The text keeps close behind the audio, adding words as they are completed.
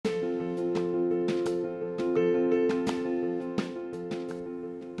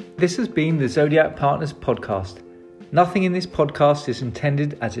This has been the Zodiac Partners podcast. Nothing in this podcast is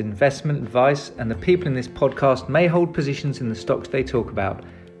intended as investment advice, and the people in this podcast may hold positions in the stocks they talk about.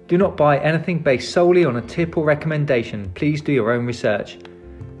 Do not buy anything based solely on a tip or recommendation. Please do your own research.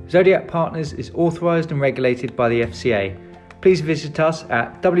 Zodiac Partners is authorised and regulated by the FCA. Please visit us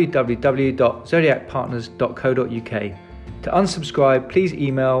at www.zodiacpartners.co.uk. To unsubscribe, please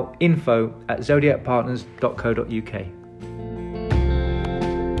email info@zodiacpartners.co.uk.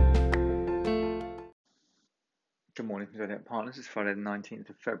 Good morning from Zodiac Partners. It's Friday the 19th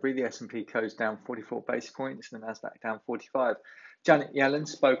of February. The S&P closed down 44 basis points and the Nasdaq down 45. Janet Yellen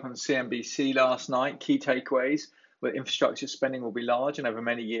spoke on CNBC last night. Key takeaways were infrastructure spending will be large and over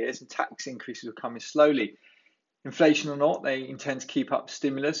many years, and tax increases are coming slowly. Inflation or not, they intend to keep up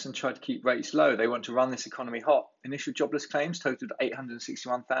stimulus and try to keep rates low. They want to run this economy hot. Initial jobless claims totaled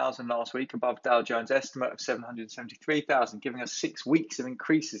 861,000 last week, above Dow Jones' estimate of 773,000, giving us 6 weeks of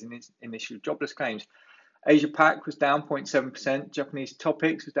increases in initial jobless claims. Asia Pac was down 0.7%. Japanese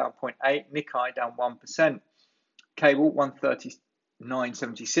Topix was down 0.8%. Nikkei down 1%. Cable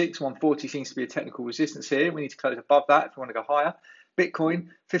 139.76. 140 seems to be a technical resistance here. We need to close above that if we want to go higher. Bitcoin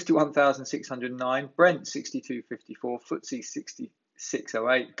 51,609. Brent 62.54. FTSE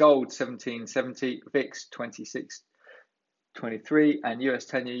 66.08. Gold 17.70. VIX 26.23. And US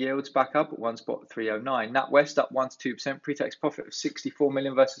 10-year yields back up at 1.309. NatWest up 1 to 2%. Pre-tax profit of 64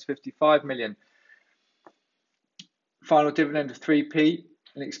 million versus 55 million. Final dividend of 3p,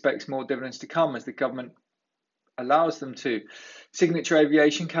 and expects more dividends to come as the government allows them to. Signature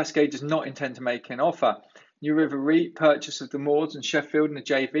Aviation, Cascade does not intend to make an offer. New River REIT, purchase of the Moors and Sheffield and the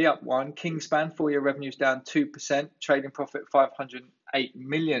JV up 1. Kingspan, full-year revenues down 2%. Trading profit 508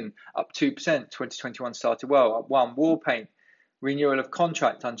 million, up 2%. 2021 started well, up 1. Warpaint, renewal of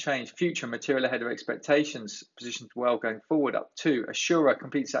contract unchanged. Future material ahead of expectations, positioned well going forward, up 2. Assura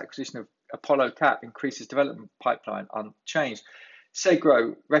completes acquisition of Apollo Cap, increases development pipeline, unchanged.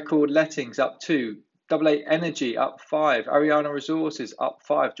 Segro, record lettings, up 2. AA Energy, up 5. Ariana Resources, up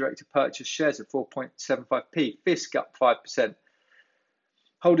 5. Directed purchase shares at 4.75p. Fisk, up 5%.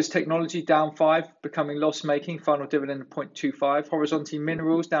 Holders Technology, down 5, becoming loss-making. Final dividend of 0.25. Horizonte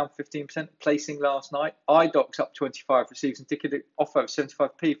Minerals, down 15%, placing last night. iDocs, up 25, receives indicative offer of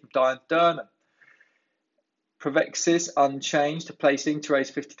 75p from Diane Durnan. Provexis unchanged, placing to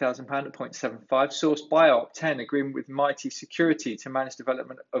raise £50,000 at 0.75. Source Bio up 10, agreement with Mighty Security to manage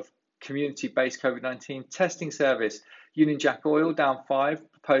development of community-based COVID-19 testing service. Union Jack Oil down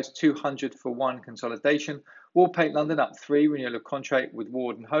 5, proposed 200 for 1 consolidation. Warpaint London up 3, renewal of contract with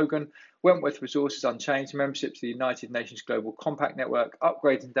Ward and Hogan. Wentworth Resources unchanged, membership to the United Nations Global Compact Network,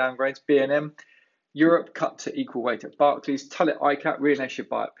 upgrades and downgrades. B&M Europe cut to equal weight at Barclays. Tullet ICAP reissued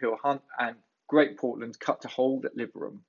buy at Peel Hunt, and Great Portland cut to hold at Liberum.